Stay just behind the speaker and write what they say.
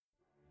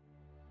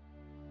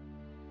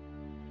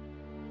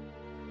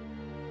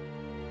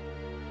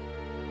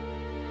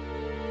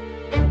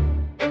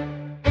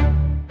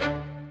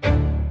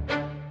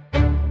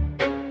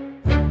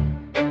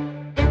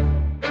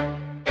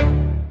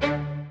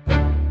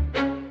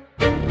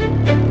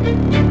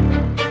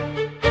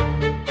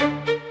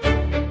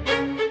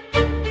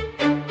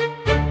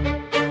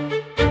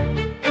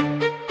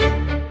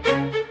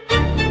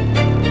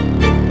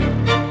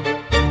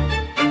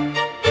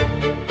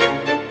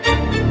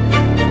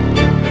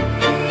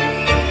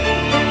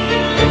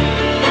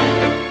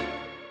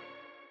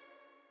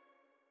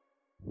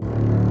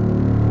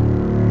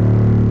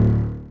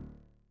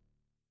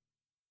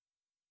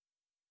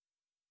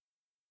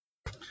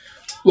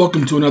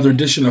Welcome to another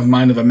edition of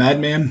Mind of a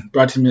Madman,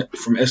 brought to you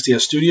from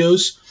SDS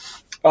Studios.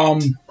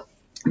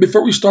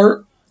 Before we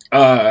start,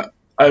 I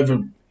have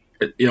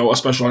a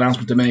special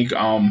announcement to make.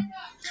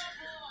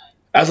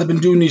 As I've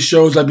been doing these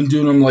shows, I've been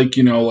doing them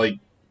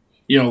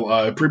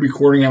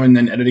pre-recording them and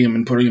then editing them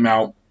and putting them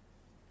out.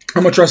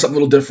 I'm gonna try something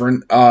a little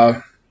different.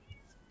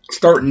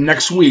 Starting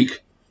next week,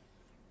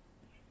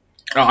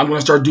 I'm gonna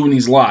start doing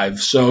these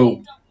live.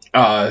 So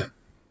while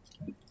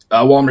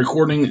I'm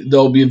recording,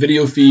 there'll be a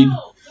video feed.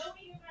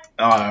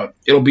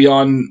 It'll be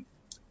on.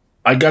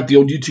 I got the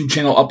old YouTube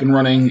channel up and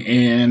running,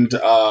 and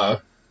it'll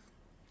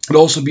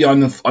also be on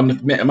the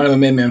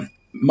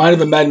Mind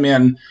of a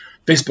Madman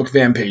Facebook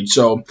fan page.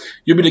 So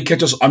you'll be able to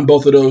catch us on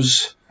both of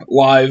those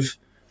live,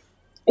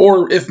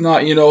 or if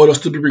not, it'll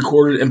still be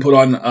recorded and put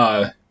on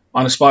a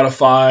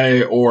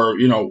Spotify or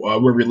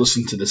wherever you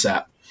listen to this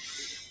at.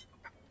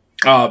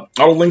 All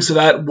the links to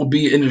that will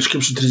be in the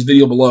description to this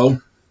video below,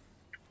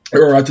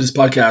 or to this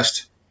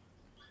podcast.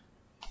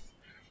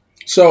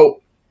 So.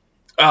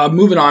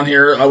 Moving on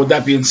here, with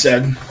that being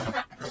said,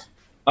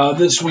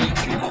 this week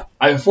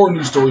I have 4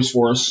 news stories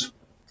for us.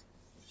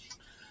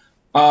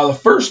 The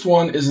first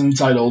one is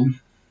entitled,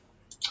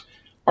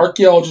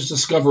 Archaeologists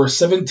Discover a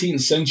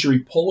 17th Century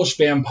Polish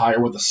Vampire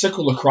with a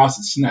Sickle Across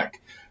its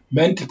Neck,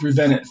 meant to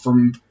prevent it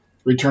from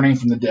returning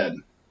from the dead.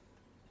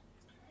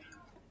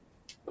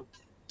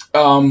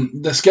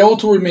 The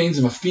skeletal remains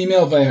of a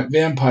female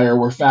vampire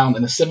were found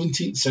in a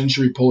 17th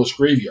century Polish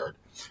graveyard,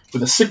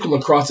 with a sickle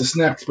across its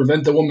neck to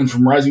prevent the woman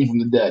from rising from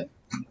the dead.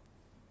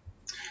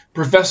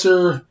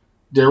 Professor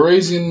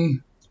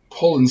Derian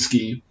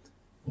Polanski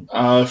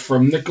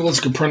from Nicholas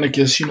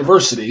Copernicus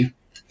University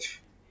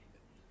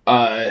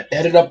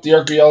headed up the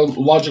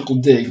archaeological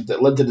dig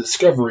that led to the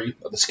discovery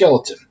of the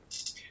skeleton,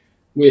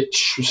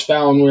 which was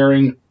found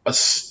wearing a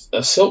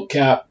silk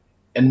cap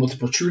and with a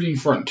protruding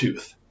front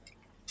tooth.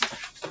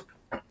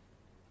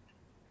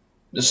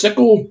 The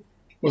sickle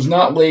was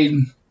not laid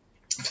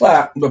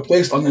flat, but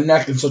placed on the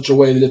neck in such a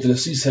way that if the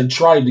deceased had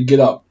tried to get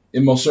up,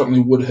 it most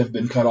certainly would have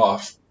been cut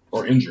off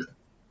or injured.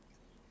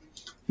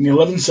 In the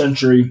 11th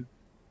century,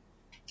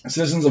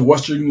 citizens of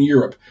Western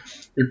Europe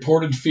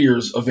reported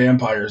fears of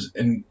vampires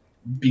and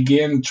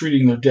began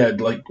treating their dead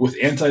with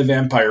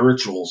anti-vampire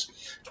rituals,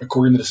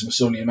 according to the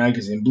Smithsonian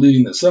Magazine,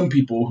 believing that some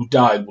people who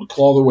died would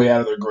claw their way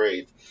out of their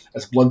grave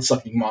as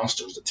blood-sucking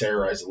monsters to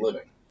terrorize the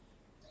living.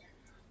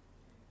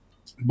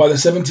 By the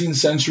 17th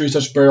century,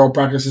 such burial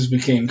practices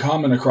became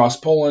common across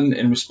Poland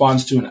in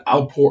response to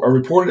a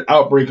reported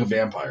outbreak of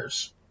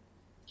vampires.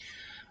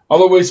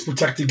 Other ways to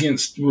protect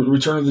against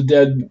return of the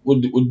dead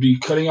would be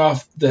cutting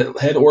off the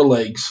head or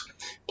legs,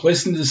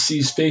 placing the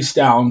deceased face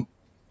down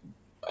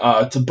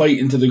to bite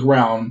into the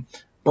ground,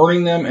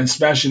 burning them, and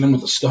smashing them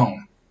with a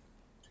stone.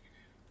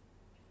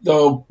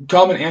 Though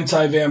common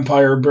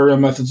anti-vampire burial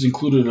methods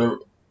included a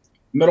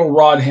metal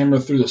rod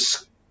hammered through the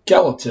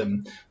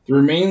skeleton, the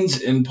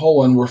remains in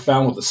Poland were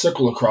found with a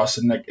sickle across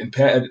the neck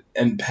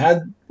and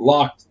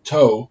padlocked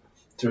toe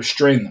to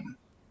restrain them.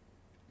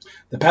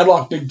 The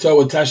padlocked big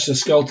toe attached to the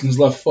skeleton's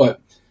left foot,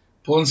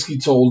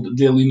 Polanski told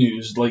Daily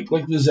News,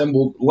 likely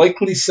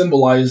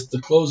symbolized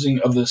the closing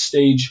of the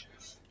stage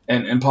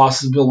and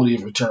impossibility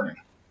of returning.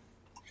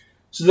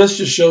 So this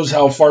just shows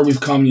how far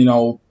we've come.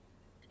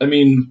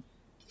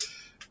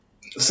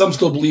 Some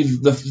still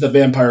believe the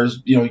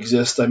vampires,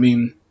 exist.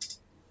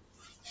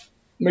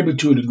 Maybe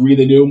to a degree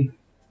they do.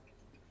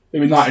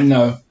 Maybe not in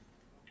the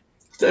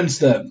sense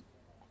that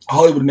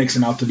Hollywood makes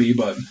them out to be,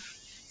 but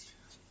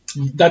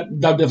that'd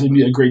definitely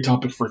be a great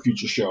topic for a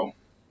future show.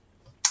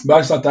 But I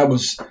just thought that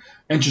was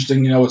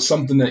interesting. It's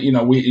something that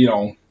we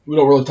don't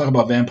really talk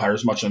about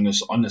vampires much on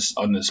this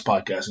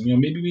podcast, and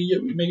maybe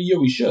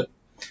we should.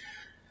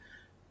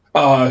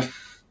 But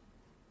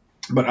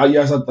I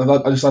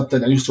just thought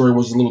that news story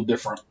was a little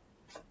different.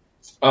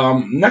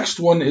 Next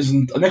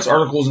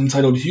article is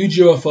entitled "Huge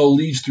UFO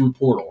Leaves Through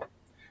Portal."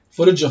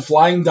 Footage of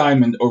flying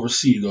diamond over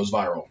sea goes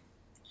viral.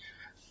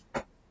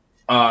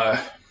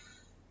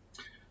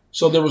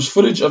 So there was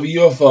footage of a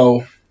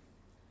UFO.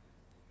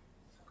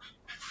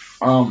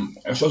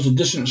 It shows a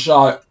distant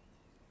shot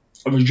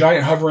of a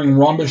giant hovering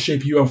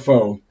rhombus-shaped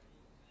UFO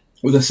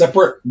with a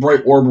separate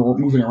bright orb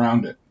moving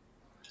around it.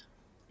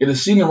 It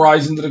is seen to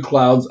rise into the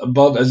clouds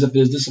above as if it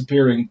is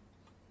disappearing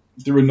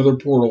through another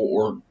portal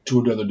or to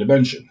another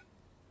dimension.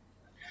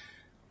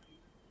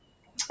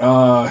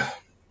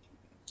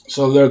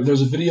 So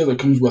there's a video that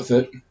comes with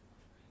it.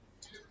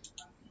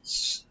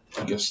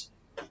 I guess,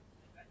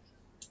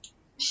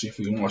 see if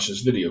we can watch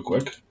this video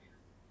quick.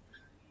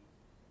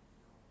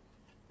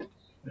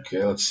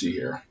 Okay, let's see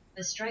here.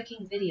 A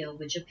striking video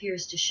which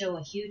appears to show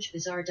a huge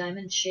bizarre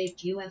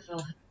diamond-shaped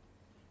UFO.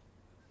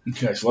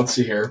 Okay, so let's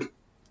see here.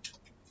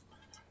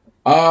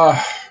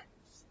 Yeah,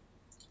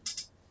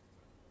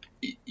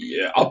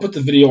 I'll put the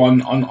video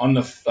on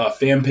the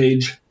fan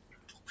page,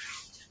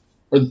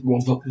 or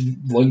the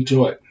link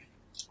to it.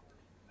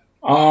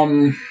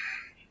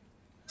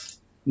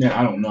 Yeah,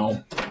 I don't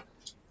know.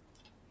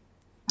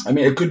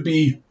 It could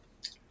be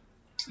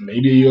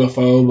maybe a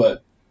UFO,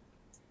 but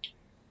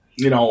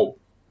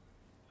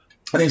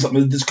I think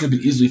something this could be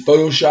easily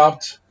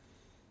photoshopped.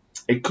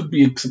 It could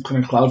be some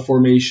kind of cloud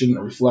formation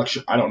or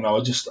reflection. I don't know.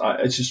 It's just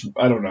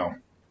I don't know.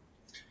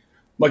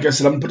 Like I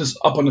said, I'm gonna put this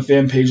up on the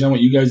fan page. I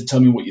want you guys to tell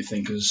me what you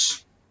think,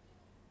 because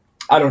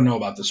I don't know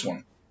about this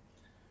one.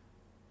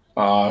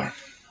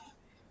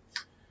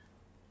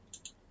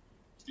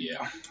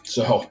 Yeah.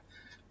 So,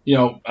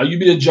 you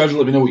be the judge.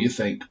 Let me know what you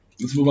think.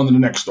 Let's move on to the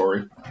next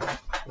story.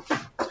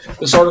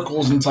 This article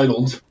is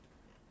entitled,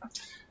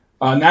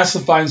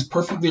 NASA finds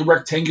perfectly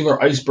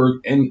rectangular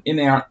iceberg in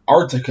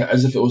Antarctica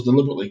as if it was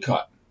deliberately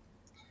cut.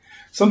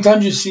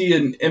 Sometimes you see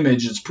an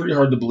image, it's pretty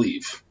hard to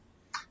believe.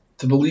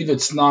 To believe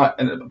it's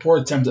not a poor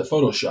attempt at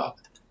Photoshop.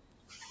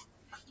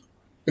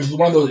 This is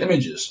one of those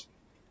images.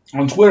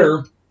 On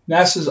Twitter,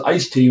 NASA's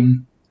ICE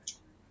team,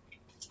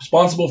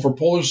 responsible for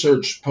polar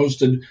search,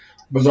 posted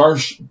a bizarre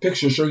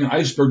picture showing an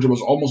iceberg that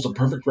was almost a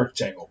perfect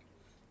rectangle.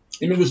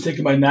 The image was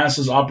taken by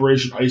NASA's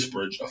Operation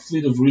Icebridge, a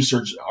fleet of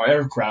research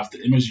aircraft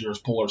that images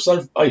polar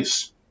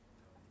ice.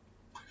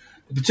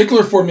 The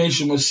particular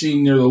formation was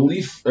seen near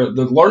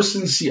the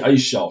Larsen Sea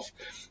ice shelf,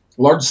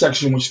 a large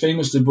section which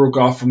famously broke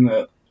off from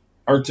the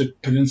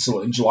Arctic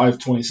Peninsula in July of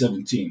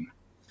 2017.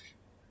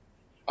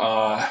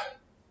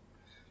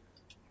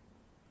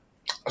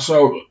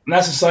 So,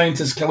 NASA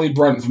scientist Kelly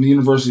Brunt from the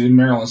University of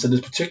Maryland said this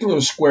particular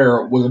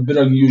square was a bit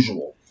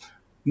unusual.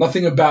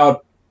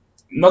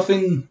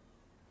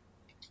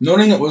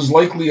 Noting it was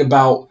likely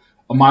about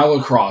a mile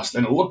across,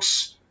 and it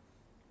looks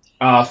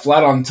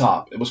flat on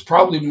top.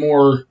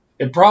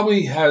 It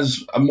probably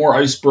has a more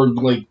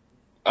iceberg-like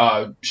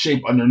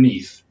shape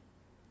underneath.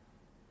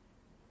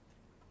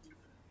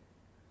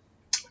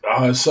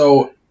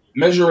 So,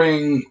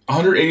 measuring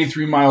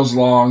 183 miles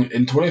long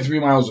and 23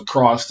 miles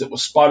across, it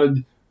was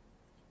spotted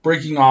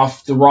breaking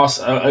off the Ross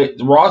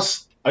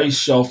ice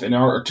shelf in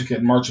Antarctica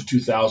in March of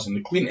 2000.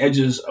 The clean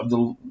edges of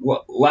the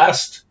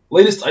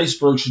latest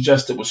iceberg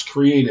suggest it was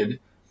created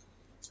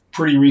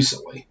pretty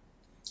recently.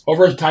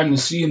 Over time, the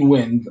sea and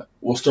wind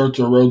will start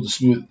to erode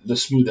the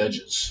smooth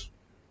edges.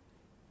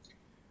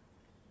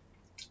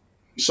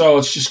 So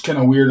it's just kind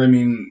of weird. I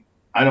mean,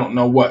 I don't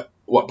know what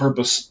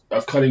purpose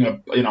of cutting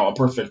a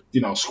perfect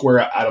square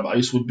out of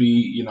ice would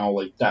be.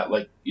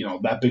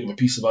 That big of a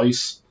piece of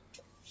ice.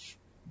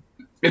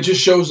 It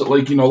just shows that,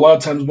 a lot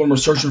of times when we're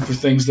searching for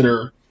things that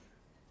are,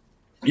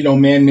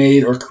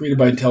 man-made or created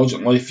by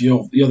intelligent life, they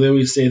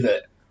always say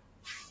that,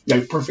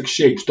 perfect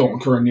shapes don't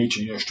occur in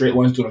nature. Straight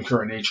lines don't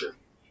occur in nature.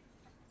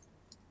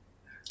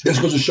 This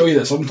goes to show you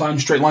that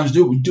sometimes straight lines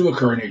do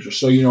occur in nature.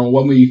 So,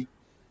 when we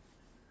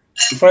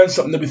find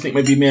something that we think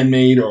might be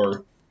man-made,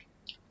 or,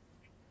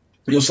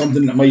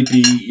 something that might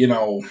be,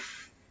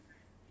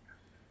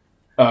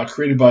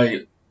 created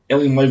by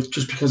alien life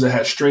just because it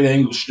has straight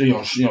angles,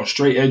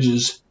 straight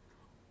edges,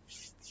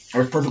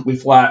 or perfectly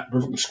flat,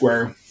 perfectly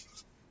square.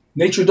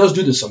 Nature does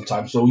do this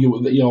sometimes. So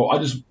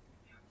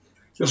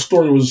this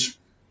story was,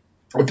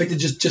 I picked it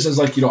just as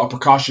a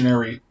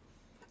precautionary.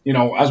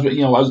 As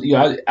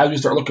we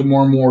start looking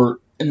more and more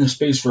in the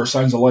space for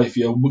signs of life,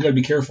 we gotta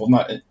be careful,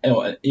 and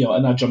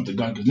not jump the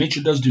gun, because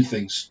nature does do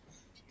things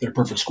that are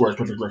perfect squares,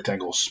 perfect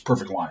rectangles,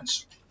 perfect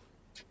lines.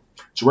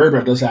 It's rare,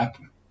 but it does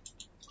happen.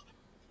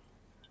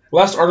 The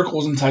last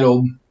article is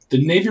entitled,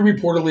 "The Navy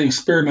reportedly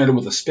experimented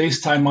with a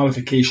space-time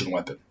modification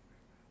weapon."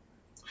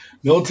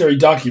 Military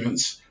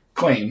documents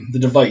claim the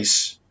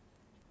device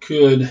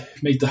could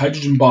make the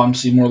hydrogen bomb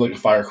seem more like a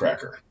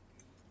firecracker.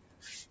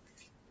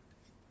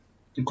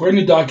 According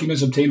to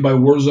documents obtained by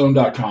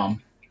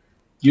Warzone.com,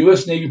 the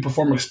U.S. Navy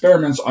performed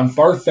experiments on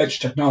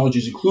far-fetched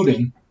technologies,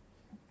 including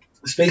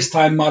a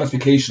space-time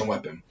modification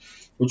weapon,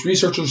 which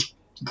researchers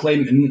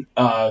claim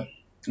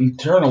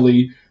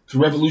internally to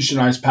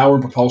revolutionize power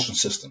and propulsion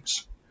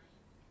systems.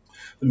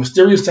 The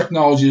mysterious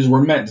technologies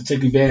were meant to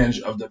take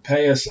advantage of the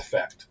Paris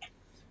effect,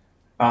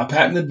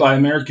 patented by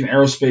American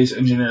aerospace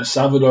engineer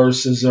Salvador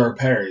Cesar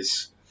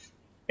Paris,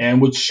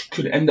 and which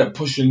could end up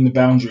pushing the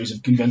boundaries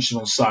of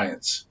conventional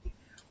science,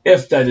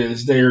 if, that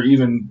is, they are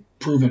even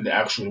proven to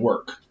actually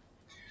work.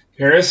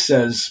 Paris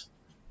says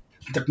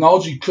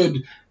technology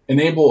could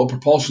enable a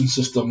propulsion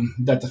system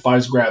that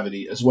defies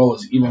gravity, as well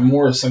as even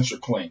more eccentric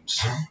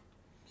claims.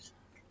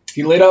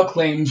 He laid out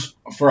claims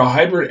for a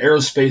hybrid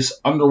aerospace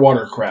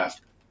underwater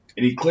craft,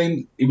 and he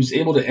claimed he was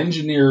able to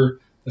engineer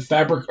the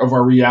fabric of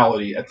our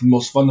reality at the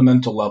most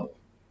fundamental level.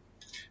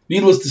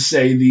 Needless to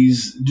say,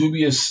 these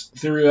dubious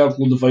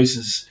theoretical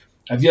devices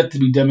have yet to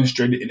be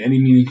demonstrated in any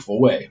meaningful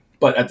way,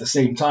 but at the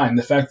same time,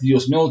 the fact that the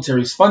U.S.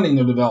 military is funding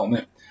their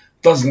development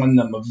does lend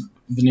them a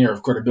veneer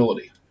of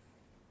credibility.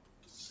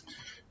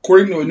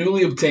 According to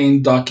newly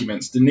obtained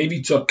documents, the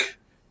Navy took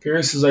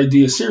Paris's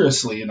idea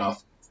seriously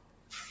enough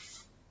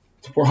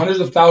to pour hundreds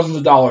of thousands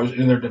of dollars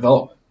into their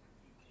development.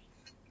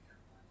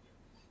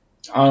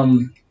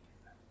 The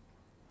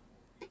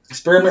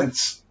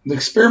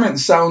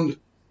experiments sound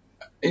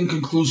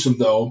inconclusive,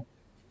 though.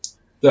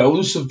 The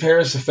elusive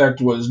Paris effect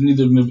was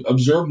neither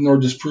observed nor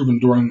disproven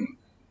during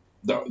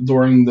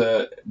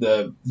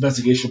the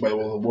investigation by the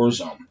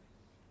Warzone.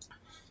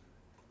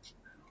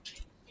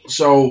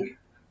 So,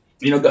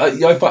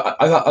 I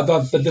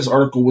thought that this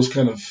article was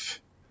kind of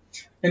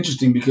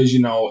interesting because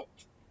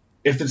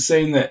if it's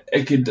saying that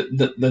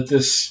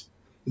this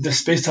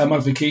space-time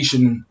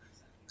modification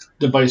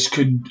device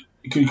could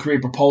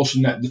create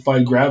propulsion that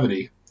defied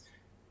gravity,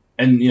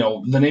 and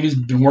the Navy's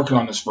been working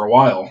on this for a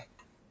while.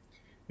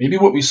 Maybe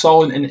what we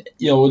saw in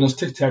those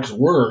Tic Tacs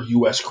were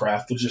U.S.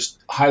 craft, they're just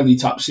highly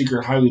top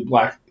secret, highly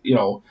black.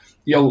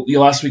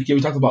 Last week we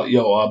talked about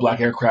black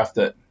aircraft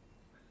that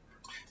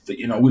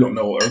we don't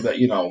know, or that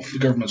the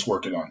government's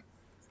working on.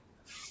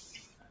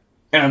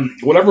 And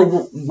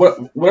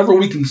whatever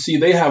we can see,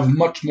 they have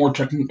much more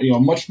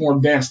much more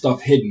advanced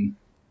stuff hidden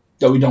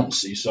that we don't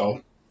see.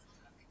 So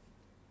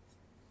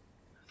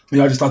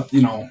I just thought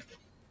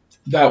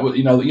that was the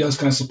U.S.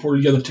 kind of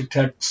supported the other Tic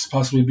Tacs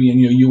possibly being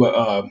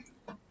U.S.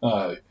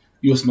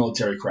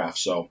 military craft.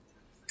 So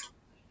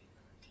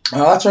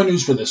that's our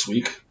news for this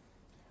week.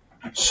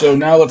 So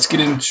now let's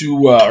get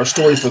into our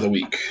story for the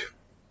week.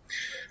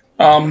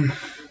 Now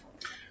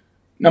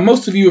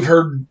most of you have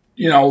heard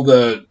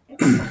the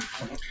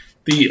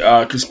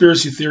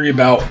conspiracy theory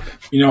about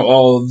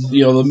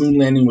the moon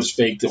landing was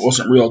faked, it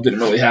wasn't real, it didn't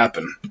really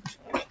happen.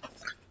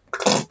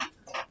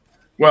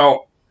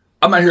 Well,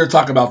 I'm not here to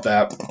talk about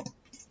that.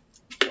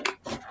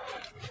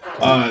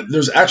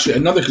 There's actually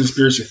another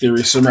conspiracy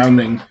theory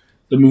surrounding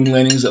the moon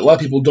landings that a lot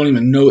of people don't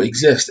even know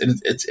exist,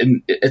 and it's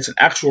an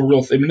actual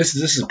real thing. I mean, this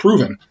is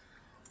proven.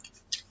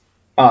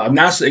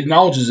 NASA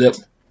acknowledges it,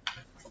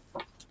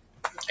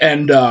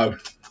 and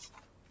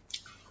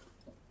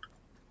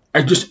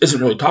it just isn't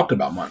really talked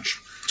about much.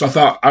 So I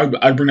thought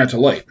I'd bring that to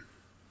light,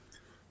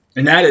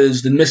 and that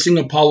is the missing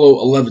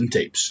Apollo 11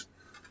 tapes.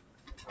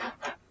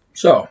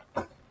 So,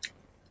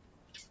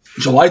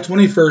 July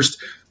 21st,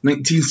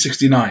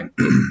 1969.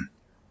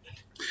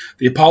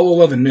 The Apollo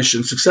 11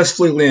 mission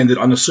successfully landed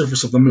on the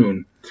surface of the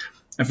moon,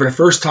 and for the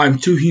first time,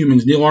 two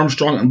humans, Neil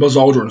Armstrong and Buzz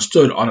Aldrin,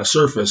 stood on a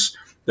surface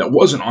that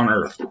wasn't on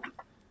Earth.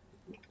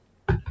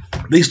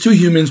 These two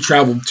humans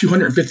traveled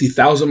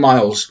 250,000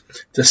 miles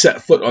to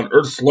set foot on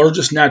Earth's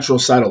largest natural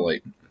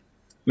satellite,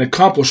 an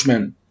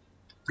accomplishment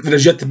that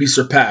is yet to be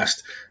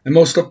surpassed, and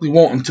most likely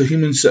won't until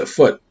humans set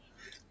foot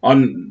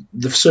on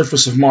the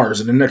surface of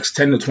Mars in the next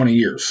 10 to 20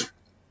 years.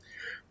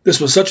 This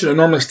was such an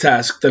enormous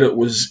task that it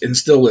was and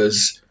still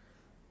is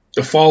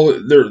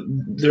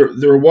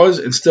there was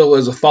and still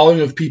is a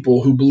following of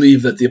people who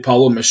believe that the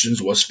Apollo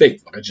missions was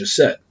fake, like I just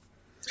said.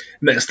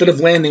 And that instead of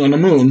landing on the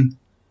moon,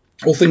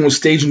 the whole thing was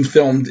staged and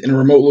filmed in a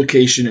remote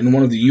location in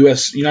one of the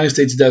United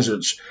States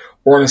deserts,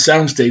 or on a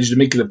soundstage to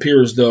make it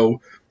appear as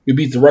though we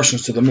beat the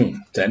Russians to the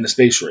moon to end the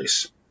space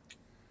race.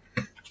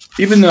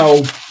 Even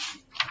though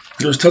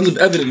there's tons of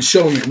evidence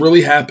showing it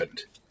really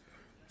happened,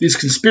 these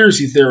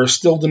conspiracy theorists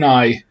still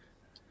deny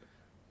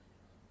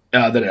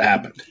that it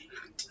happened.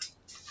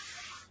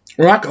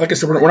 We're not going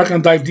to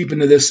dive deep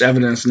into this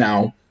evidence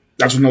now.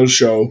 That's another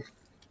show,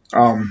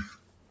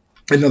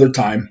 another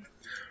time.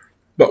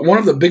 But one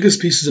of the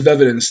biggest pieces of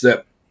evidence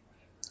that,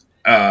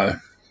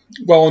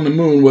 while on the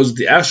moon, was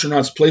the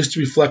astronauts placed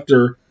a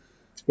reflector,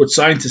 which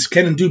scientists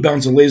can and do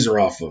bounce a laser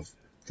off of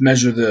to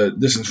measure the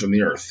distance from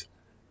the Earth.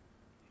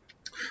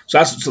 So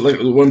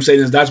what I'm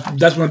saying is that's one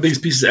of the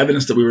biggest pieces of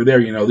evidence that we were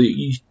there.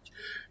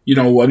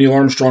 Neil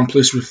Armstrong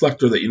placed a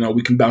reflector that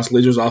we can bounce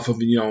lasers off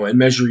of, and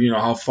measure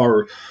how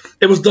far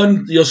it was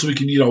done, so we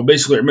can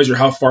basically measure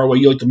how far away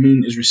the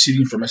moon is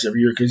receding from us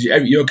every year,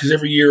 because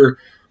every year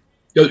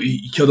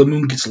the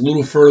moon gets a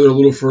little further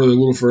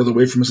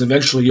away from us.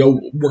 Eventually,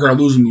 we're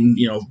gonna lose the moon,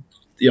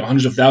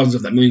 hundreds of thousands,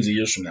 if not millions of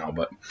years from now.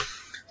 But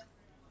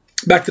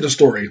back to the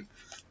story.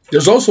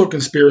 There's also a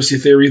conspiracy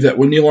theory that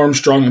when Neil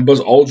Armstrong and Buzz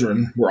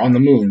Aldrin were on the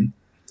moon,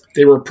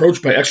 they were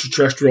approached by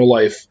extraterrestrial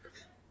life,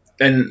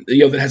 and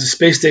that has a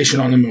space station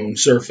on the moon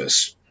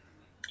surface.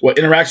 What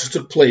interactions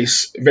took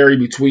place vary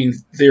between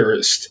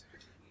theorists,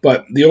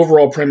 but the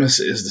overall premise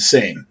is the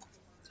same.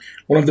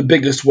 One of the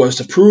biggest was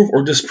to prove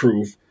or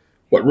disprove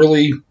what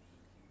really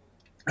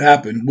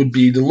happened would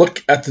be to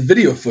look at the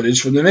video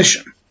footage from the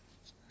mission.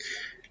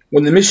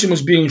 When the mission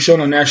was being shown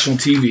on national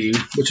TV,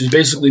 which is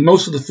basically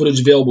most of the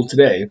footage available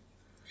today,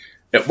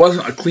 it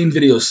wasn't a clean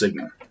video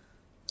signal.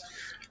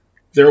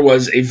 There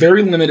was a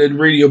very limited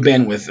radio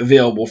bandwidth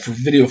available for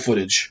video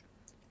footage,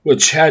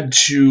 which had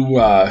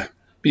to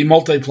be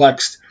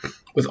multiplexed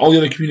with all the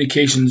other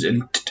communications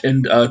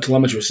and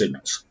telemetry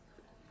signals.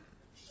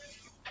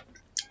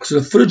 So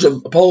the footage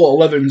of Apollo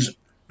 11's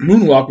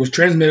moonwalk was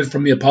transmitted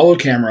from the Apollo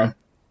camera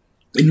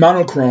in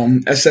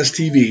monochrome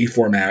SSTV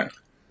format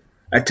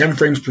at 10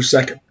 frames per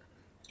second,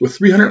 with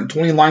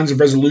 320 lines of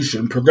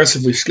resolution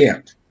progressively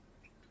scanned.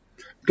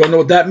 Don't know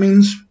what that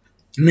means?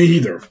 Me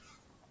either.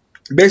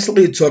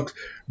 Basically, it took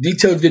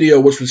detailed video,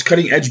 which was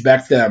cutting edge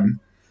back then,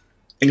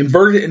 and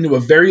converted it into a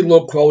very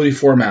low-quality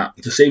format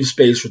to save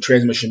space for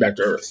transmission back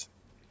to Earth.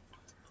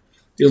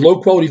 These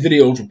low-quality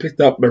videos were picked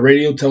up by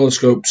radio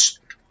telescopes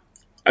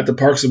at the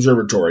Parkes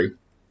Observatory,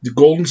 the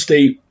Golden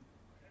State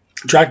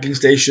Tracking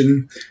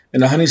Station,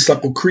 and the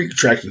Honeysuckle Creek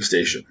Tracking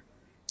Station.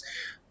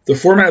 The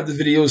format of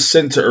the videos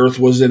sent to Earth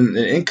was in an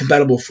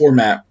incompatible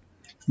format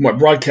from what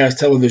broadcast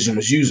television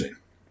was using.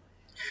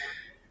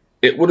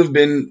 it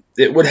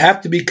would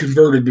have to be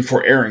converted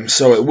before airing,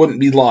 so it wouldn't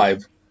be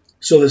live.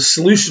 So the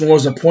solution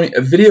was to point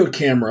a video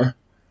camera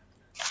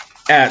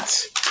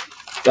at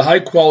the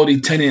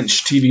high-quality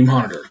 10-inch TV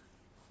monitor.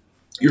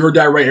 You heard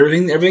that right.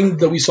 Everything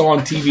that we saw on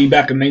TV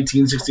back in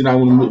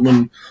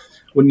 1969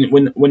 when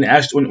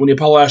the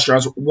Apollo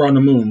astronauts were on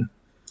the moon,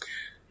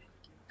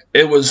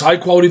 it was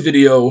high-quality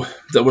video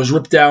that was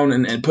ripped down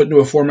and put into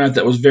a format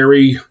that was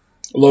very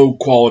low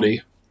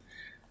quality.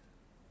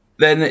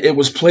 Then it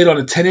was played on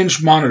a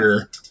 10-inch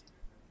monitor,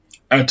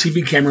 and a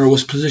TV camera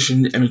was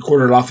positioned and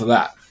recorded off of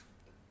that.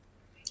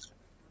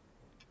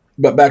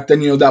 But back then,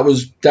 that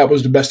was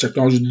the best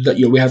technology that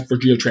we had for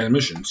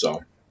geotransmission.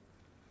 So,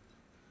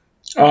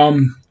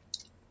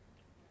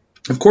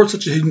 of course,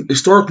 such a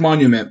historic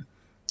monument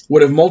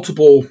would have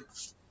multiple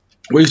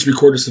ways to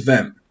record this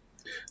event.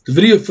 The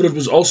video footage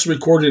was also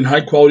recorded in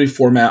high-quality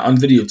format on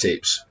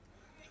videotapes.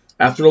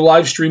 After the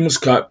live stream was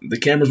cut, the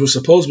cameras were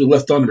supposedly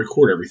left on to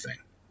record everything.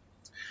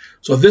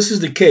 So if this is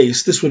the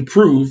case, this would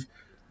prove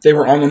they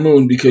were on the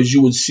moon because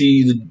you would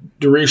see the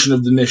duration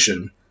of the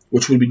mission,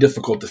 which would be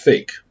difficult to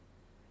fake.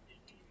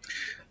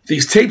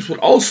 These tapes would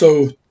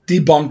also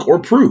debunk or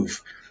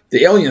prove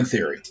the alien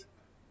theory.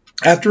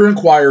 After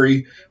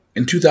inquiry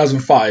in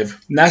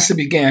 2005, NASA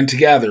began to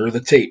gather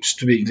the tapes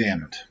to be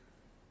examined.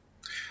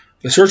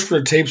 The search for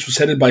the tapes was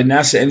headed by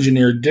NASA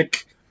engineer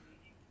Dick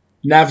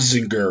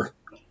Navziger.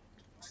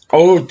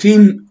 Although the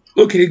team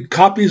located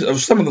copies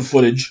of some of the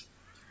footage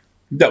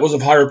that was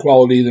of higher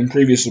quality than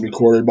previously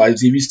recorded by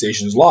TV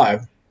stations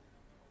live,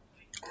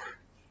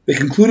 they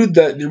concluded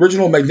that the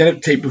original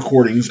magnetic tape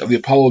recordings of the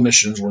Apollo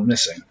missions were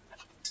missing.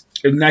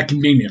 Isn't that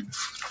convenient?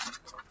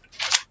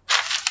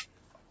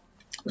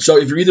 So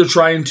if you're either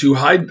trying to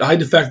hide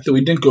the fact that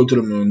we didn't go to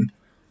the moon,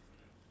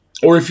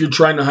 or if you're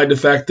trying to hide the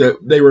fact that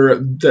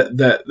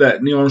that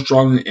Neil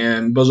Armstrong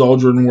and Buzz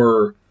Aldrin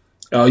were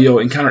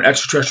encountered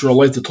extraterrestrial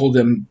life that told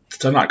them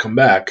to not come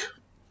back,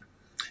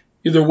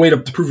 either way to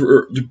prove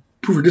or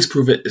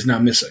disprove it is now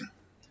missing.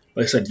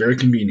 Like I said, very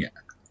convenient.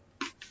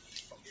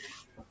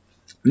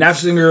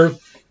 Nafziger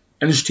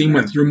and his team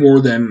went through more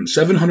than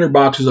 700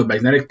 boxes of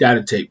magnetic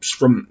data tapes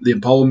from the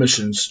Apollo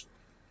missions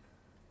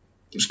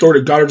stored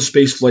at Goddard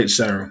Space Flight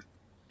Center,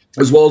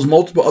 as well as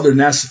multiple other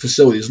NASA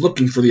facilities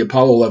looking for the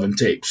Apollo 11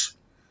 tapes.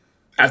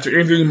 After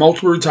interviewing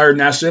multiple retired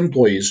NASA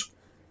employees,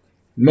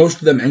 most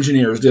of them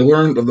engineers, they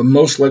learned of the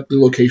most likely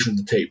location of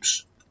the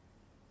tapes.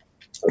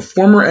 A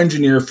former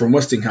engineer from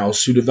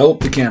Westinghouse who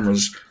developed the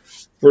cameras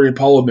for the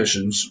Apollo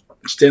missions,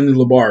 Stanley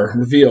Labar,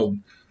 revealed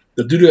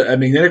that due to a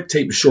magnetic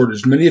tape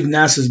shortage, many of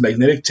NASA's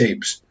magnetic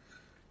tapes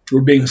were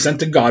being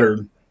sent to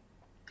Goddard,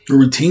 who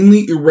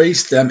routinely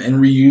erased them and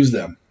reused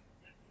them.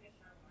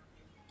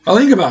 Now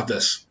think about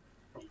this.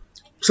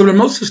 Some of the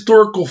most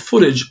historical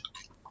footage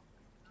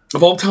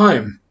of all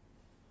time,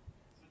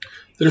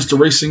 they're just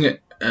erasing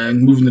it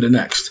and moving to the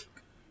next.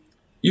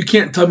 You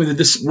can't tell me that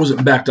this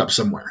wasn't backed up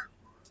somewhere.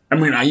 I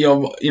mean, I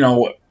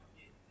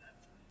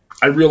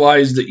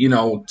realized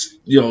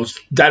that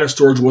data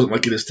storage wasn't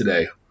like it is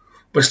today,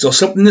 but still,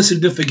 something this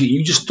significant,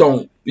 you just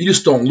don't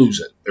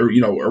lose it or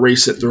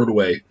erase it, throw it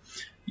away.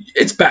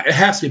 It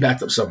has to be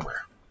backed up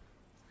somewhere.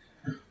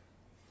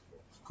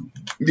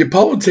 The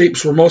Apollo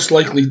tapes were most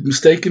likely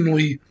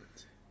mistakenly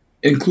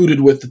included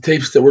with the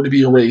tapes that were to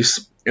be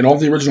erased, and all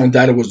the original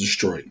data was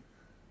destroyed.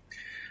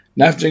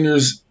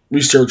 Nafzinger's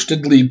research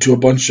did lead to a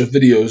bunch of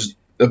videos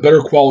of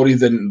better quality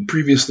than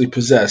previously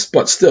possessed,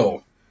 but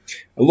still,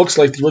 it looks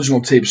like the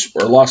original tapes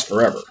are lost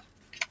forever.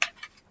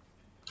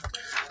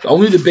 The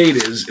only debate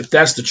is if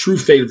that's the true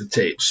fate of the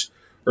tapes,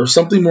 or if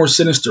something more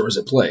sinister was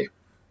at play.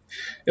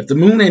 If the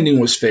moon landing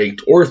was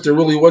faked, or if there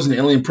really was an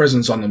alien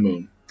presence on the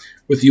moon,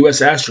 with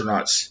U.S.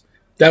 astronauts,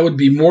 that would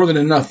be more than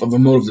enough of a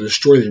motive to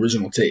destroy the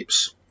original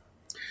tapes.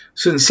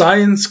 Since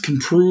science can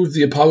prove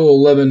the Apollo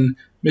 11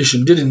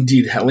 mission did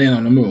indeed land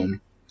on the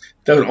moon,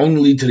 that would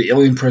only lead to the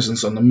alien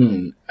presence on the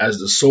moon as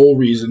the sole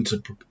reason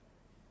to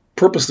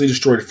purposely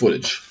destroy the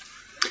footage.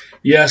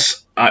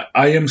 Yes,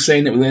 I am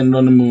saying that we landed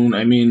on the moon.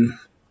 I mean,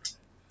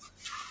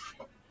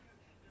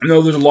 I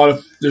know there's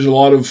a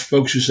lot of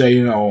folks who say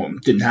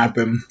it didn't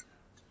happen.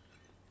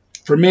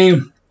 For me,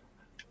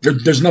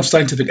 there's enough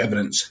scientific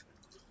evidence.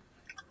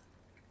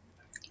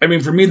 I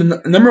mean, for me,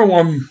 the number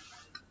one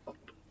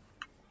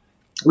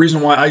reason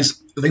why I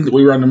think that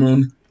we were on the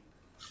moon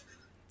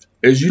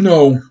is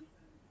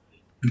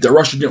that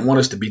Russia didn't want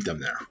us to beat them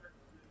there.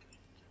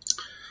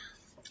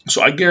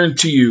 So I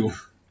guarantee you,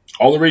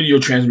 all the radio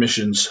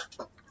transmissions,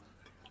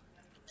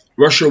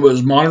 Russia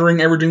was monitoring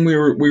everything we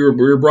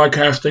were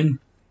broadcasting,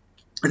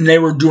 and they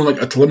were doing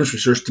like a telemetry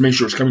search to make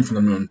sure it's coming from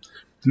the moon,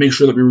 to make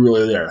sure that we were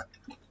really there.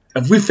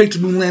 If we faked a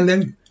moon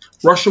landing,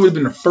 Russia would have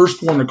been the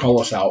first one to call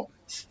us out.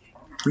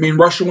 I mean,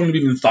 Russia wouldn't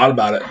have even thought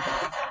about it.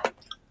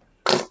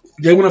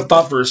 They wouldn't have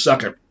thought for a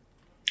second.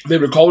 They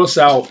would have called us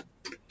out,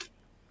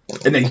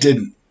 and they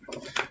didn't.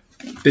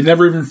 They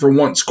never even for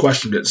once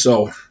questioned it.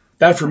 So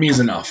that for me is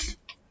enough.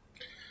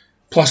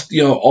 Plus,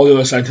 all the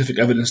other scientific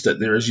evidence that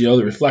there is, the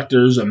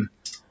reflectors, and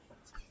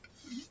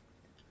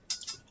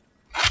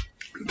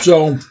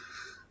so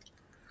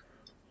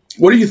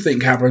What do you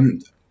think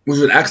happened? Was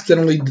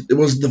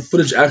the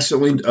footage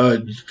accidentally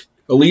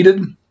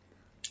deleted?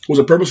 Was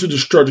it purposely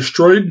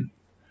destroyed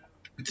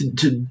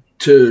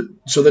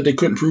so that they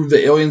couldn't prove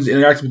that aliens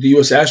interacted with the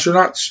U.S.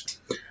 astronauts,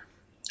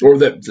 or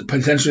that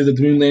potentially that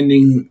the moon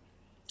landing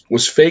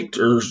was faked,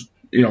 or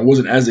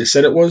wasn't as they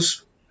said it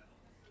was?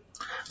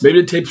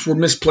 Maybe the tapes were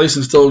misplaced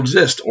and still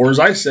exist, or as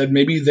I said,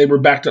 maybe they were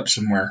backed up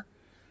somewhere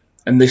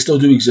and they still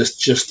do exist,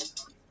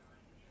 just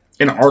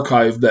in an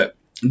archive that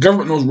the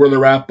government knows where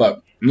they're at,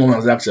 but no one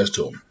has access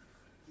to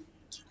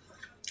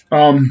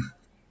them.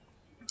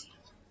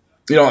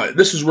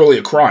 This is really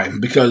a crime,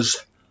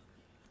 because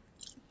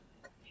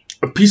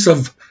a piece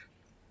of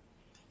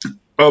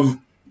going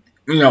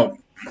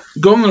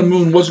to the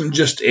moon wasn't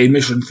just a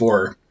mission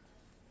for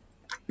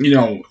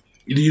the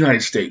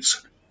United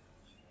States.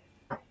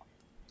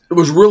 It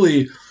was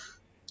really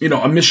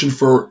a mission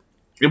for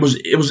it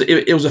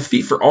was a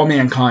feat for all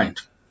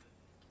mankind.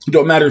 It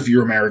don't matter if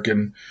you're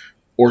American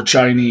or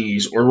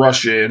Chinese or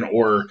Russian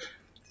or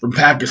from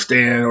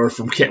Pakistan or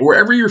from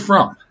wherever you're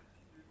from.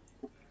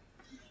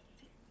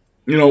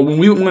 When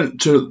we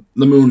went to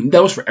the moon,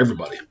 that was for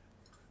everybody.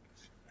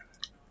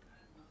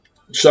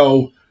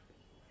 So,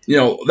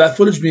 that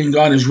footage being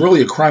gone is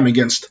really a crime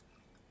against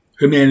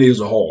humanity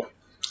as a whole.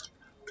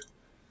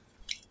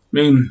 I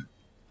mean,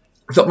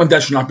 something like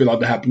that should not be allowed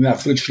to happen. That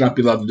footage should not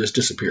be allowed to just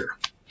disappear.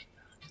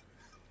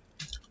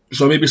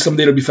 So maybe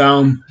someday it'll be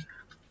found.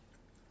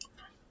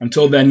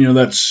 Until then,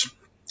 it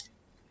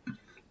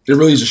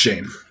really is a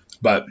shame.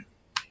 But,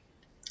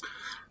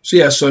 so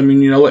let me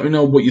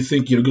know what you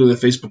think. Go to the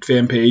Facebook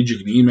fan page. You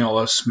can email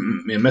us,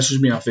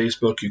 message me on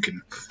Facebook. You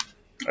can,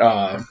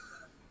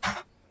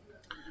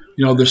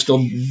 there's still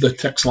the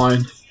text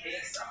line.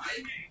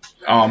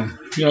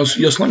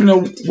 Just let me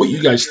know what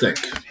you guys think.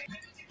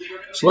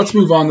 So let's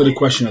move on to the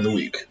question of the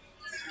week.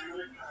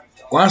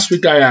 Last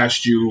week I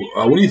asked you,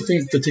 what do you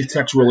think the Tic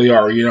Tacs really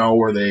are?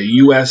 Are they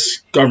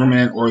U.S.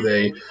 government? Are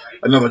they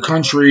another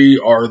country?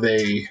 Are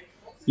they,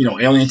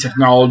 alien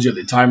technology? Are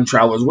they time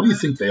travelers? What do you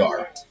think they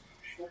are?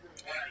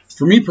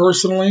 For me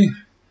personally,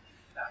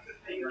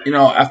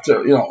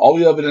 after all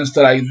the evidence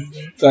that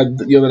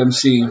I'm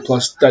seeing,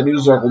 plus that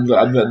news article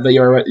that they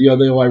I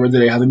read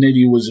today, how the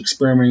Navy was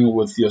experimenting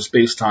with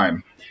space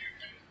time.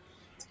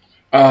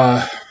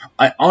 I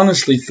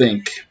honestly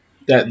think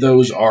that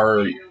those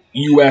are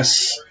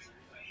U.S.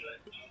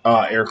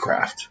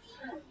 Aircraft.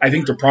 I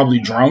think they're probably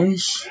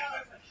drones,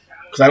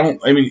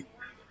 because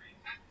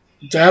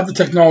to have the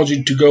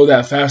technology to go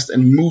that fast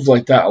and move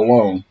like that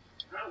alone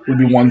would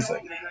be one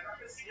thing.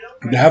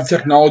 To have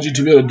technology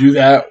to be able to do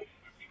that,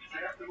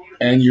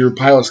 and your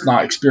pilots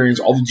not experience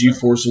all the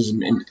G-forces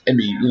and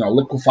be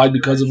liquefied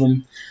because of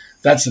them,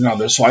 that's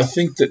another. So I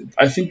think that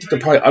they're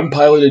probably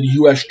unpiloted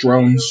U.S.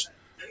 drones.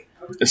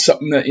 It's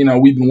something that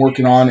we've been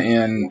working on,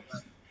 and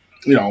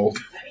I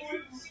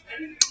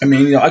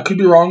could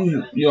be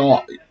wrong.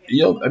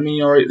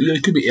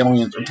 It could be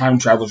aliens or time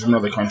travelers from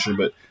another country,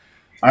 but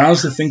I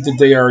honestly think that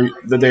they are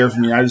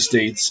from the United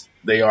States.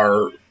 They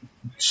are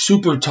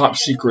super top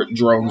secret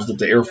drones that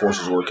the Air Force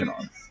is working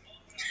on.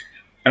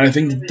 And I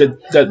think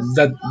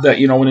that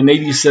when the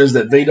Navy says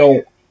that they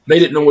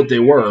didn't know what they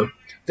were,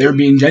 they're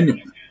being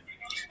genuine.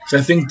 So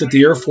I think that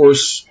the Air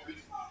Force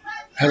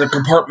has a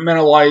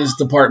compartmentalized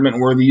department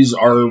where these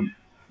are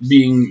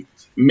being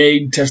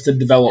made, tested,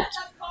 developed,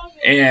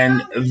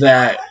 and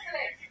that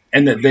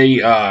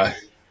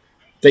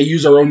they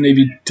use our own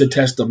Navy to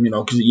test them.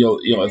 Because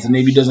if the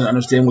Navy doesn't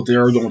understand what they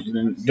are,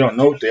 don't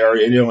know what they are,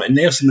 and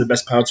they have some of the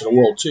best pilots in the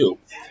world too.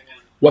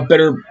 What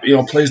better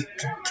place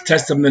to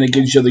test them than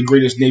against the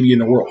greatest Navy in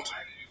the world?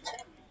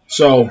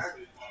 So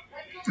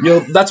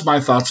that's my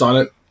thoughts on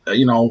it. I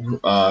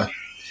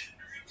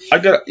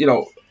got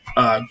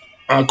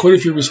quite a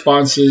few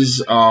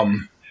responses.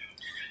 I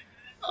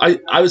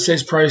would say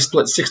it's probably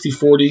split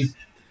 60-40.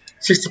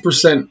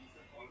 60%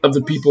 of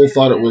the people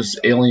thought it was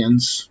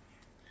aliens.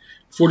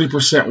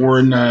 40% were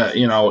in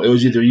it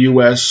was either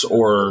U.S.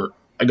 or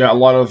I got a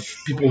lot of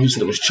people who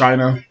said it was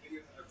China.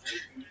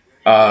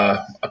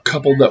 A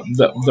couple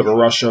that were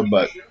Russia,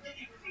 but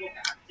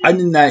I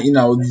think that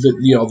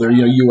they're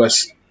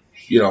U.S.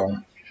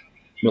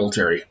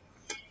 military.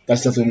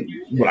 That's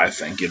definitely what I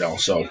think.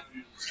 So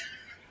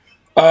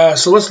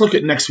let's look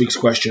at next week's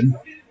question.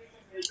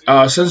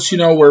 Since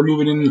we're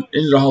moving into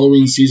the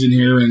Halloween season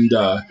here, and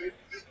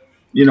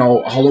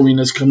Halloween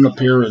is coming up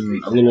here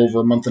in a little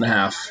over a month and a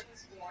half.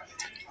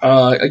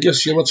 I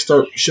guess let's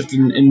start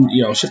shifting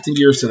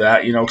gears to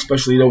that.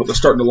 Especially with the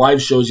starting the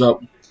live shows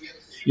up.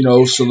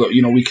 So that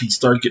we can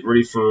start getting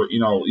ready for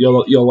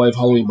your live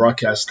Halloween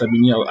broadcast. I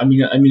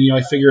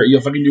figure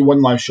if I can do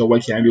one live show, why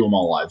can't I do them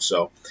all live?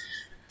 So,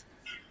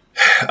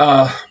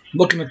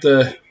 looking at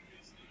the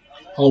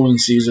Halloween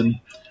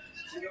season,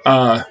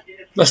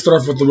 let's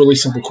start off with a really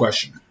simple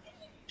question.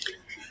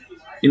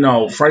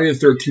 Friday the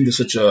 13th is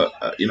such a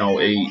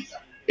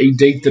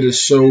date that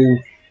is so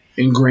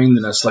ingrained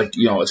in us.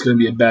 It's going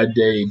to be a bad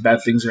day.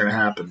 Bad things are going to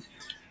happen.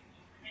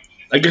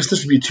 I guess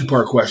this would be a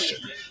two-part question.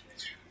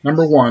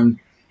 Number one.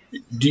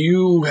 do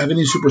you have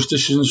any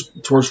superstitions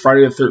towards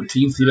Friday the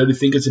 13th? Do you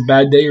think it's a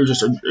bad day, or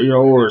just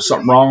or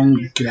something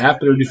wrong could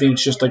happen, or do you think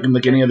it's just like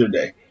any other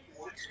day?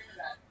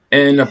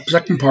 And the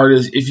second part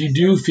is, if you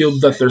do feel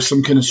that there's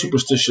some kind of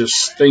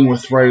superstitious thing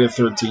with Friday the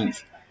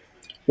 13th,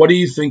 what do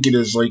you think it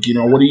is? What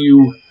do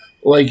you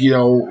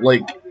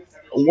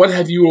what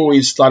have you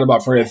always thought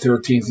about Friday the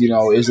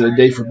 13th? Is it a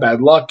day for bad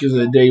luck? Is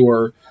it a day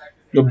where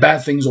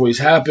bad things always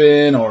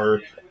happen?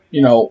 Or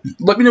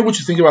let me know what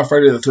you think about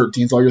Friday the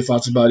 13th. All your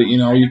thoughts about it.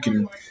 You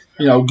can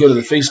go to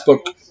the Facebook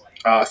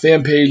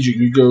fan page. You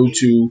can go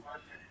to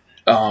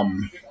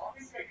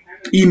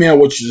email,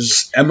 which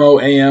is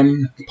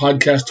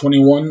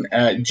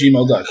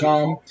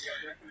moampodcast21@gmail.com.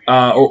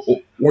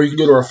 Or you can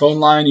go to our phone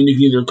line and you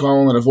can either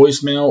call in a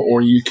voicemail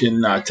or you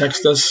can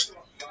text us.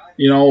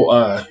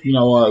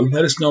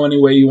 Let us know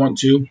any way you want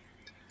to.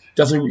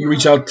 Definitely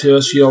reach out to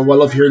us. I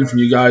love hearing from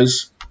you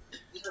guys.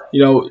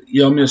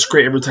 It's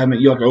great every time that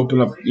you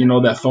open up,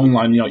 that phone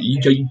line.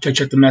 You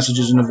check the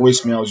messages and the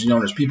voicemails. And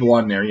there's people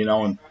on there.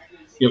 And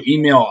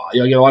email.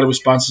 I get a lot of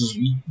responses.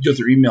 You go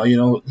through email.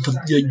 You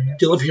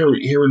love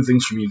hearing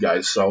things from you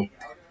guys. So.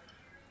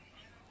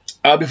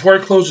 Before I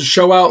close the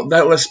show out,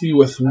 that lets me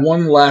with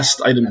one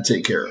last item to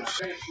take care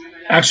of.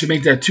 Actually,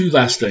 make that two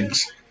last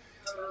things.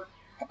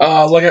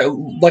 Like I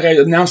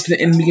announced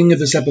in the beginning of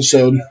this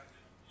episode,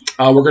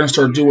 we're going to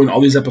start doing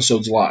all these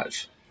episodes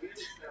live.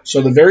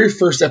 So the very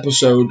first live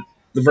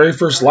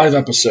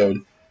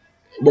episode,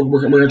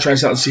 we're going to try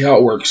this out and see how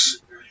it works.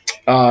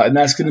 And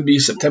that's going to be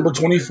September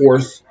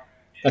 24th.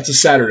 That's a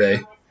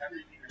Saturday.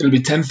 It'll be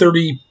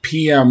 10:30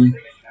 p.m.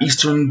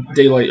 Eastern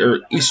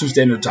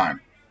Standard Time.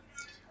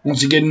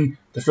 Once again,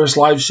 the first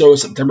live show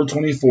is September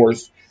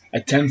 24th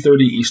at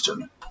 10:30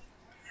 Eastern.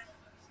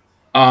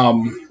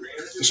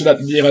 So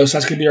that's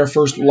going to be our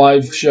first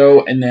live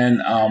show, and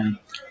then our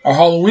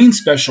Halloween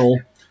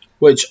special,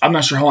 which I'm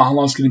not sure how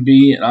long it's going to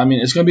be. I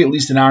mean, it's going to be at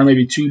least an hour,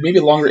 maybe two, maybe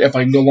longer if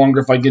I can go longer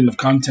if I get enough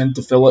content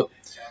to fill it.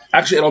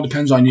 Actually, it all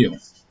depends on you.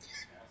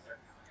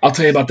 I'll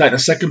tell you about that in a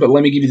second, but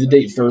let me give you the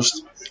date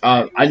first.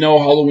 I know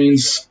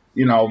Halloween's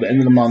the end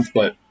of the month,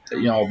 but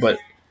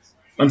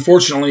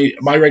unfortunately,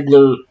 my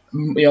regular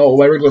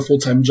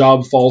full-time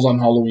job falls on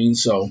Halloween,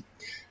 so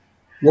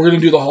we're going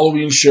to do the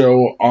Halloween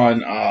show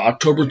on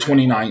October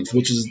 29th,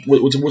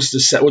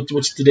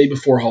 what's the day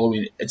before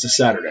Halloween. It's a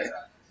Saturday.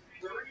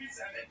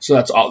 So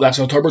that's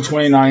October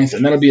 29th,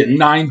 and that'll be at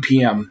 9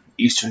 p.m.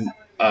 Eastern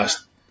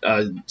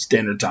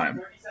Standard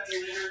Time.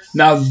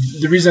 Now,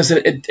 the reason I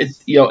said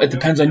it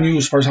depends on you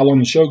as far as how long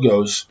the show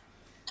goes.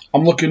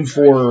 I'm looking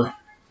for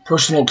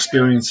personal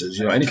experiences,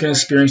 any kind of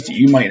experience that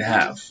you might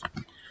have.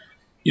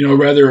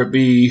 Whether it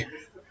be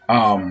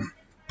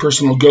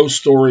personal ghost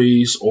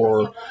stories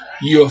or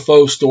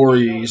UFO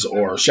stories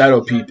or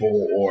shadow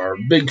people or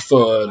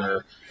Bigfoot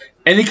or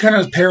any kind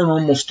of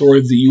paranormal story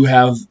that you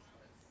have,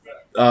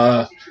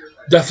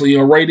 definitely,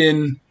 write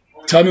in,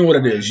 tell me what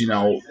it is,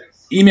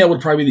 email would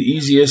probably be the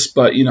easiest,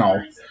 but,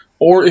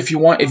 or if you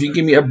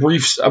give me a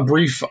brief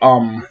synopsis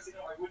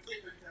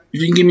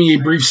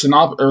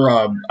or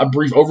a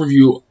brief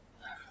overview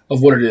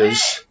of what it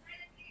is,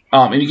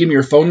 and you give me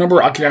your phone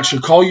number, I can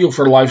actually call you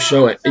for a live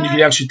show, and you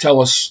can actually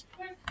tell us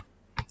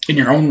in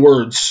your own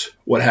words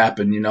what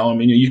happened.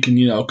 You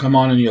can come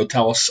on and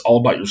tell us all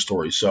about your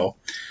story. So,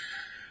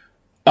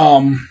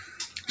 right.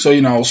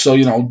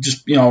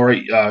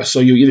 So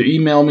you either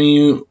email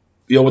me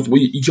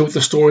with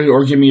the story,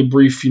 or give me a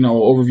brief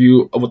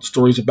overview of what the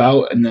story's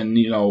about, and then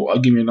I'll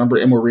give you a number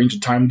and we'll arrange a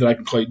time that I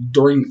can play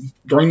during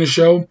the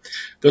show.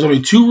 There's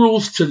only two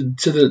rules to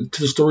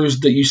the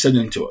stories that you send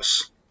in to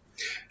us.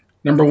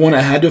 Number one,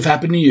 it had to have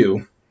happened to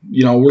you.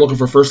 We're looking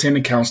for first-hand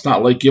accounts,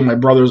 not like my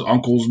brother's,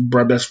 uncle's,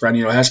 best friend.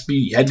 It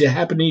had to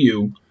happen to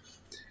you.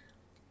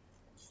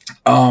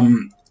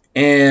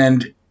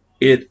 And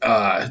it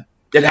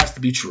has to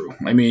be true.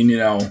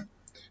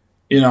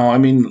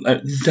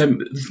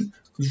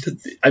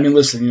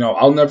 Listen.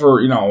 I'll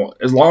never.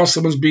 As long as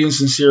someone's being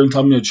sincere and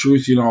telling me the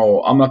truth,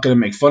 I'm not gonna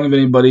make fun of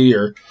anybody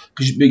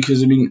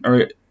because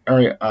all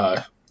right.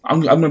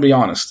 I'm gonna be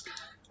honest.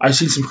 I've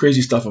seen some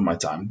crazy stuff in my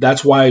time.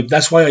 That's why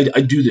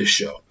I do this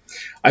show.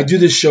 I do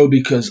this show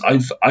because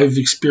I've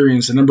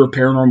experienced a number of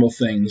paranormal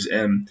things,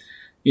 and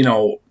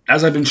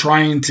as I've been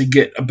trying to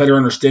get a better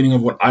understanding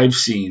of what I've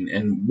seen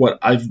and what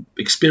I've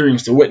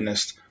experienced and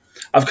witnessed,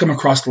 I've come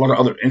across a lot of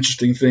other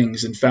interesting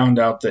things and found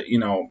out that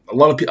a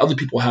lot of other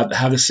people have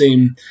the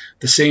same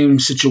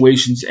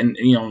situations and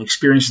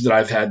experiences that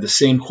I've had, the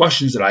same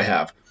questions that I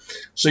have.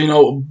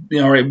 So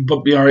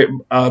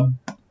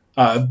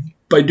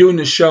by doing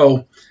this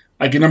show,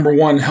 I can, number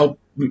one, help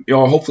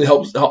hopefully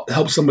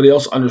help somebody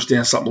else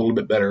understand something a little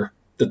bit better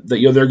that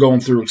they're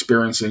going through,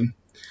 experiencing.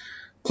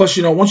 Plus,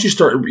 once you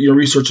start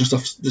researching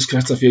this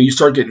kind of stuff, you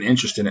start getting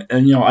interested in it.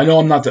 And I know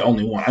I'm not the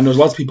only one. I know there's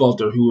lots of people out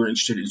there who are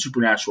interested in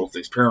supernatural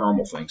things,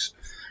 paranormal things.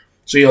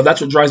 So that's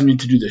what drives me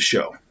to do this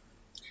show.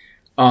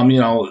 Did I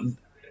mean all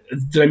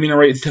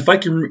right? If I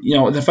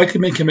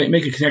can make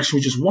a connection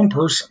with just one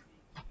person,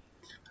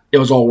 it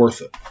was all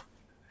worth it.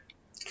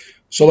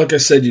 So, like I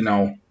said,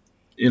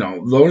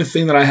 the only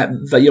thing that I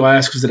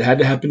ask is that it had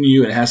to happen to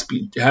you, and it has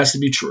to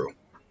be true.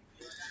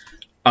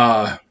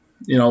 As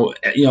long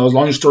as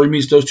your story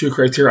meets those two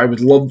criteria, I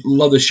would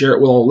love to share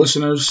it with all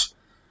listeners.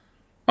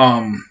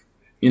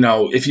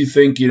 If you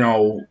think,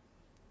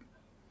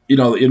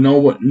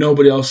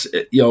 nobody else,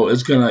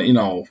 is gonna,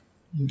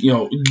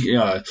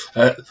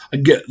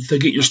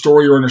 get your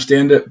story or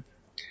understand it,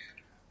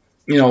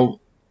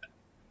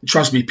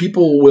 trust me,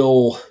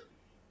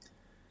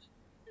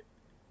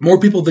 more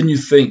people than you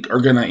think are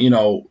gonna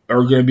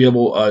be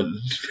able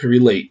to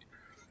relate.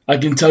 I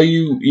can tell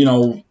you,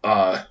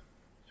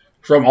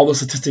 from all the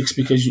statistics,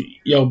 because I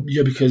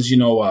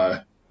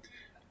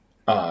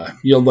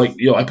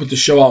put the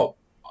show out,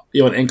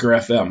 on Anchor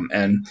FM,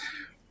 and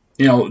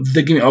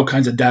they give me all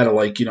kinds of data,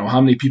 like how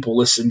many people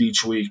listened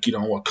each week,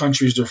 what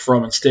countries they're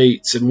from and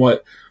states, and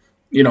what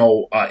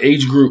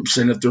age groups,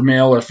 and if they're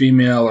male or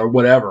female or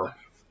whatever.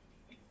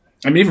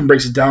 I mean, it even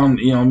breaks it down,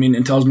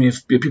 and tells me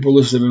if people are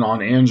listening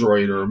on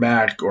Android or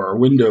Mac or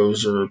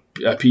Windows or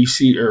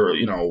PC or,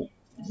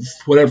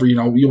 whatever,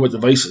 what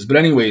devices. But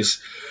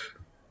anyways,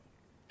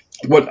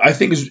 what I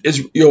think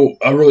is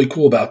really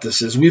cool about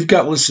this is we've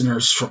got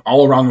listeners from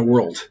all around the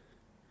world.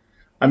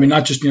 I mean,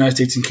 not just the United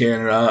States and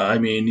Canada. I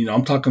mean,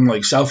 I'm talking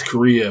like South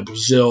Korea,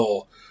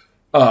 Brazil,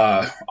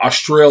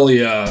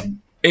 Australia,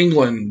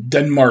 England,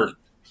 Denmark.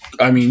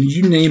 I mean,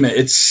 you name it.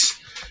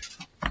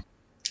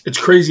 It's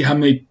crazy how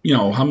many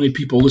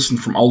people listen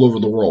from all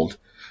over the world.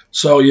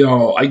 So,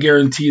 I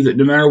guarantee that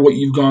no matter what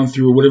you've gone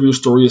through, whatever your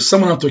story is,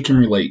 someone out there can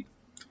relate.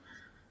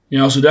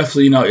 So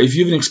definitely, if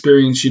you have an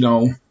experience,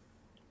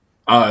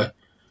 however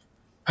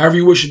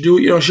you wish to do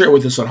it, share it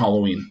with us on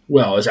Halloween.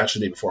 Well, it's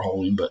actually the day before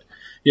Halloween, but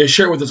yeah,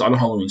 share it with us on a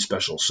Halloween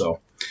special. So,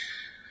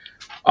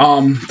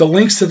 the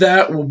links to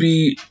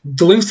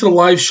the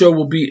live show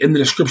will be in the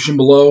description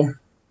below.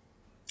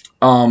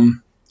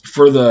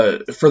 For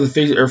the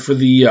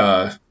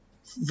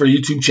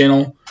YouTube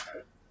channel,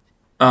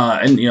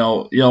 and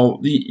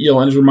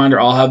as a reminder,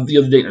 I'll have the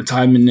other date and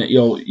time in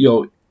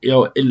in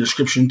the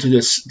description to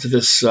this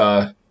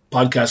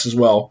podcast as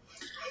well,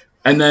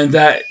 and then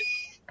that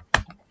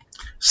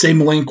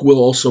same link will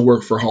also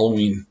work for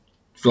Halloween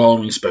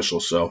special.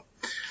 So,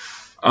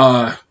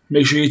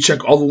 make sure you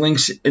check all the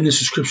links in this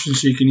description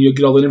so you can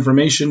get all that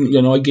information.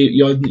 I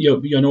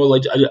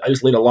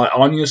just laid a lot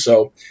on you,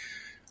 so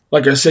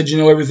like I said,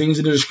 everything's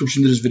in the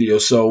description to this video.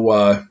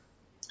 So.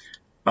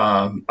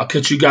 I'll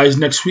catch you guys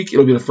next week.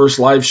 It'll be the first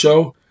live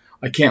show.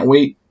 I can't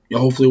wait.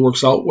 Hopefully it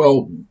works out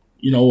well.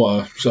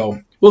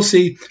 So we'll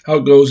see how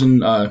it goes,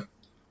 and we'll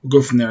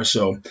go from there.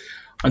 So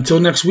until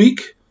next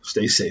week,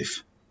 stay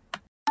safe.